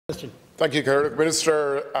Thank you, Kerr.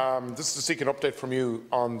 Minister, this is to seek an update from you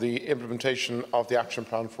on the implementation of the Action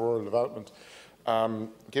Plan for Rural Development.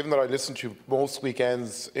 Given that I listen to you most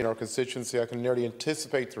weekends in our constituency, I can nearly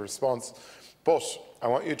anticipate the response, but I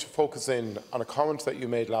want you to focus in on a comment that you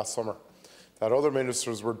made last summer, that other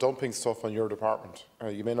ministers were dumping stuff on your department.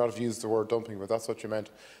 You may not have used the word dumping, but that's what you meant,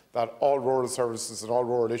 that all rural services and all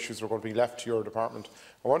rural issues were going to be left to your department.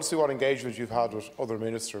 I want to see what engagement you've had with other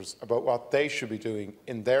ministers about what they should be doing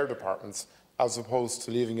in their departments, as opposed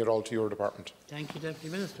to leaving it all to your department. Thank you, Deputy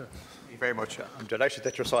Minister. Thank you very much. I'm delighted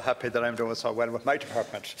that you're so happy that I'm doing so well with my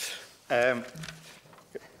department. Thank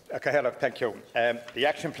you. The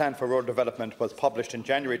Action Plan for Rural Development was published in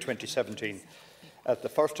January 2017 as the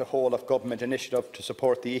first whole-of-government initiative to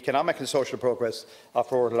support the economic and social progress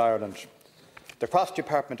of rural Ireland. The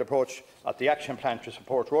cross-department approach of the Action Plan to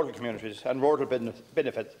support rural communities and rural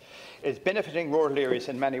benefits is benefiting rural areas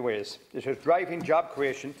in many ways. It is driving job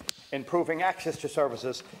creation, improving access to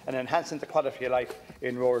services and enhancing the quality of life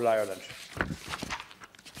in rural Ireland.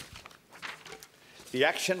 The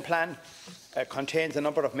Action Plan contains a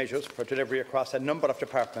number of measures for delivery across a number of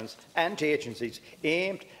departments and agencies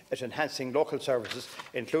aimed at enhancing local services,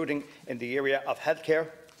 including in the area of healthcare,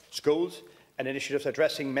 schools and initiatives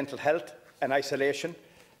addressing mental health and isolation.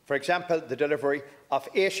 For example, the delivery of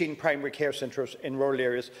 18 primary care centres in rural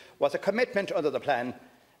areas was a commitment under the plan,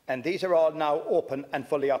 and these are all now open and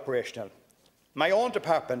fully operational. My own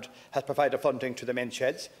department has provided funding to the main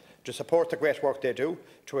sheds to support the great work they do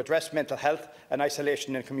to address mental health and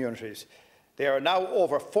isolation in communities. There are now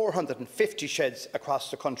over 450 sheds across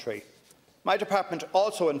the country. My department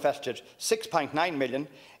also invested €6.9 million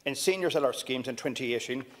in seniors alert schemes in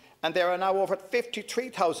 2018, and there are now over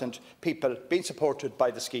 53,000 people being supported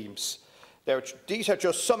by the schemes. These are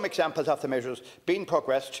just some examples of the measures being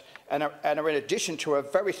progressed and are in addition to a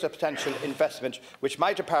very substantial investment which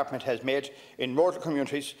my department has made in rural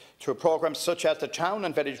communities through programmes such as the Town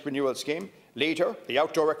and Village Renewal Scheme, LEADER, the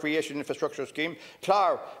Outdoor Recreation Infrastructure Scheme,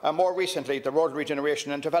 CLAR, and more recently the Rural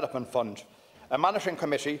Regeneration and Development Fund. A monitoring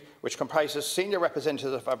committee, which comprises senior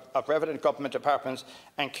representatives of relevant government departments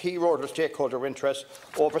and key rural stakeholder interests,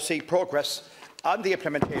 oversee progress on the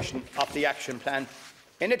implementation of the Action Plan.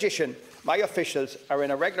 In addition, my officials are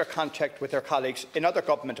in a regular contact with their colleagues in other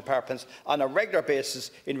government departments on a regular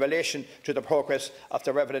basis in relation to the progress of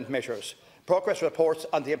the relevant measures. Progress reports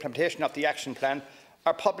on the implementation of the Action Plan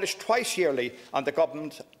are published twice yearly on the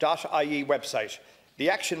government.ie website. The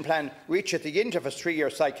Action Plan reaches the end of its 3-year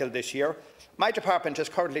cycle this year. My department is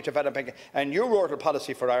currently developing a new rural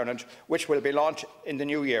policy for Ireland, which will be launched in the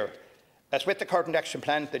new year. As with the current Action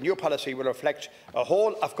Plan, the new policy will reflect a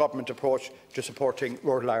whole-of-government approach to supporting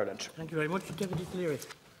rural Ireland. Thank you very much. Deputy Calleary.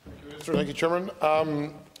 Thank you, Chairman.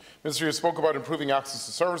 Minister, you spoke about improving access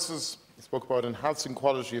to services, you spoke about enhancing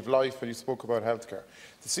quality of life, and you spoke about healthcare.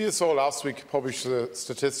 The CSO last week published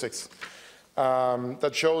statistics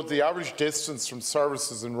that showed the average distance from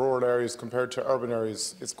services in rural areas compared to urban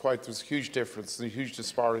areas is there's a huge difference and a huge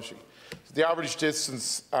disparity. So the average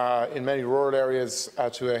distance in many rural areas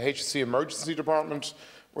to a HSE emergency department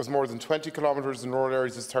was more than 20 kilometres, in rural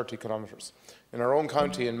areas is 30 kilometres. In our own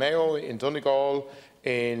county, in Mayo, in Donegal,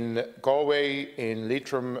 in Galway, in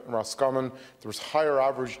Leitrim and Roscommon, there was higher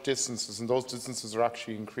average distances, and those distances are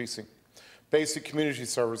actually increasing. Basic community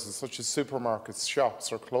services such as supermarkets,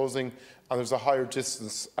 shops are closing, and there's a higher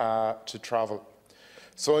distance to travel.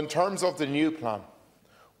 So in terms of the new plan,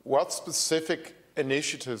 what specific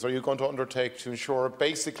initiatives are you going to undertake to ensure a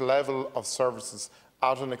basic level of services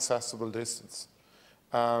at an accessible distance?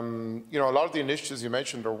 A lot of the initiatives you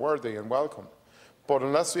mentioned are worthy and welcome, but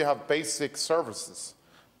unless we have basic services,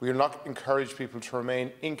 we will not encourage people to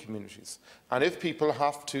remain in communities. And if people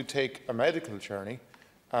have to take a medical journey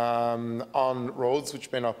on roads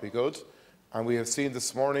which may not be good, and we have seen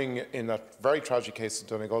this morning in that very tragic case in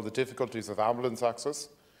Donegal the difficulties of ambulance access,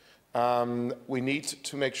 we need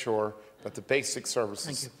to make sure that the basic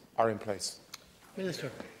services are in place.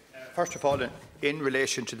 Minister. First of all, in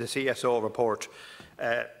relation to the CSO report,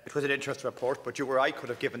 it was an interesting report, but you or I could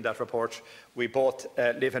have given that report. We both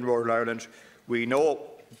live in rural Ireland. We know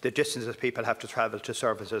the distances people have to travel to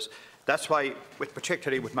services. That's why,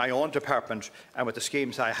 particularly with my own department and with the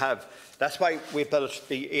schemes I have, that's why we built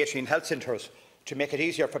the 18 health centres, to make it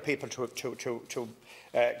easier for people to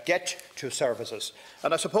get to services.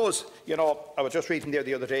 And I suppose, I was just reading there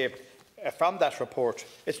the other day from that report,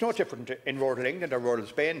 it's no different in rural England or rural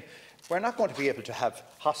Spain. We're not going to be able to have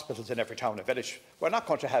hospitals in every town and village. We're not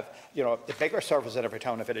going to have, the bigger services in every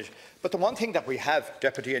town and village. But the one thing that we have,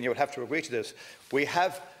 Deputy, and you would have to agree to this, we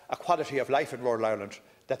have a quality of life in rural Ireland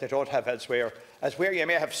that they don't have elsewhere. As where you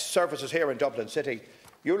may have services here in Dublin City,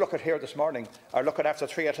 You look at here this morning, or look at after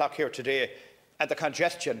 3 o'clock here today, and the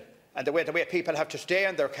congestion, and the way people have to stay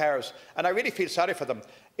in their cars. And I really feel sorry for them.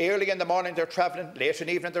 Early in the morning they're travelling, late in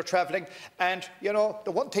the evening they're travelling. And, you know,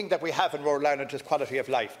 the one thing that we have in rural Ireland is quality of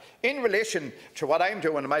life. In relation to what I'm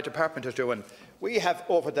doing and my department is doing, we have,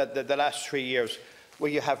 over the last 3 years,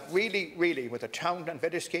 we have really, with the town and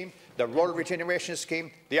village scheme, the rural regeneration scheme,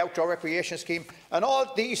 the outdoor recreation scheme, and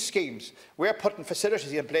all these schemes, we're putting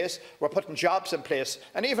facilities in place, we're putting jobs in place,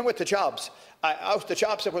 and even with the jobs, out the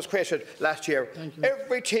jobs that was created last year,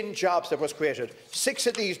 every 10 jobs that was created, 6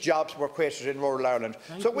 of these jobs were created in rural Ireland.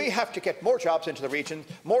 So we have to get more jobs into the region,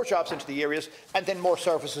 more jobs into the areas, and then more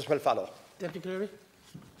services will follow. Deputy Cleary.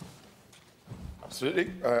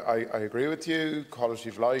 Absolutely, I agree with you. Quality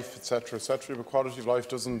of life, etc., but quality of life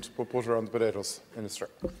doesn't put butter on the potatoes, Minister.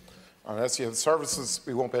 Unless you have services,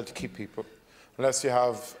 we won't be able to keep people. Unless you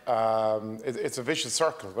have, it's a vicious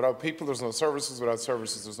circle. Without people, there's no services. Without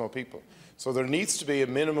services, there's no people. So there needs to be a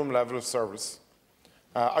minimum level of service.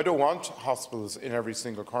 I don't want hospitals in every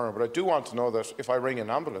single corner, but I do want to know that if I ring an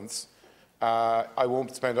ambulance, I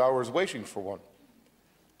won't spend hours waiting for one.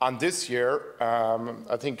 And this year,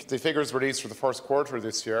 I think the figures released for the first quarter of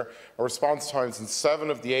this year, our response times in 7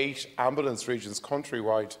 of the 8 ambulance regions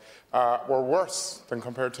countrywide were worse than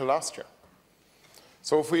compared to last year.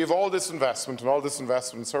 So if we have all this investment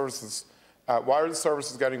in services, why are the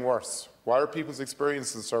services getting worse? Why are people's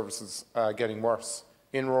experiences of services getting worse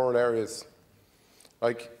in rural areas?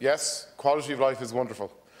 Like, yes, quality of life is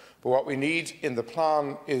wonderful, but what we need in the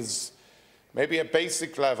plan is maybe a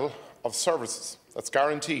basic level of services that's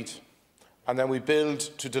guaranteed, and then we build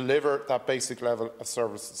to deliver that basic level of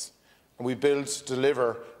services, and we build to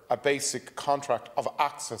deliver a basic contract of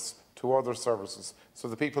access to other services, so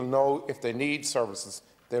that people know if they need services,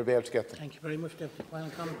 they'll be able to get them. Thank you very much, Deputy. Final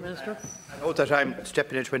comment, Minister. I know that I'm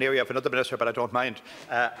stepping into an area of another minister, but I don't mind.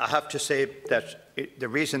 I have to say that the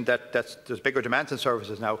reason that there's bigger demands in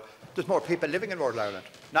services now, there's more people living in rural Ireland.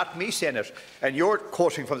 Not me saying it. And you're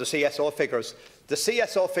quoting from the CSO figures. The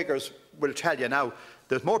CSO figures will tell you now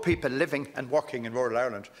there's more people living and working in rural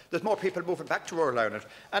Ireland. There's more people moving back to rural Ireland.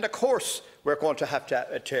 And of course, we're going to have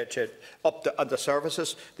to up the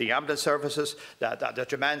services, the ambulance services, the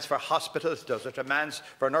demands for hospitals, there's the demands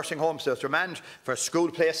for nursing homes, there's demand for school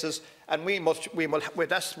places. And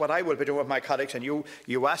that's what I will be doing with my colleagues. And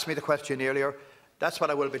you asked me the question earlier. That's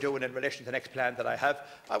what I will be doing in relation to the next plan that I have.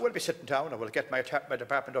 I will be sitting down, I will get my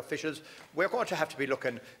department officials. We're going to have to be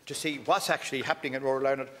looking to see what's actually happening in rural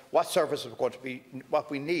Ireland, what services are going to be,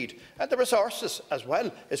 what we need. And the resources as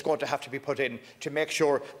well is going to have to be put in to make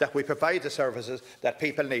sure that we provide the services that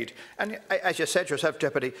people need. And as you said yourself,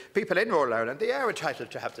 Deputy, people in rural Ireland, they are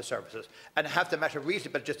entitled to have the services and have them at a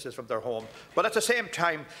reasonable distance from their home. But at the same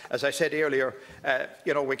time, as I said earlier,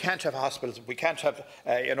 you know, we can't have hospitals, we can't have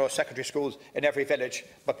you know, secondary schools in every village,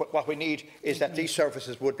 but what we need is that these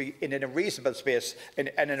services would be in a reasonable space and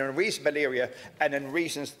in a reasonable area and in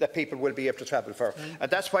regions that people will be able to travel for.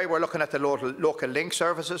 And that's why we're looking at the local link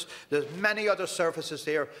services. There's many other services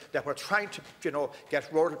there that we're trying to, you know,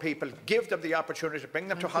 get rural people, give them the opportunity to bring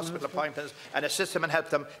them to hospital appointments and assist them and help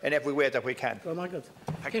them in every way that we can. Oh my God.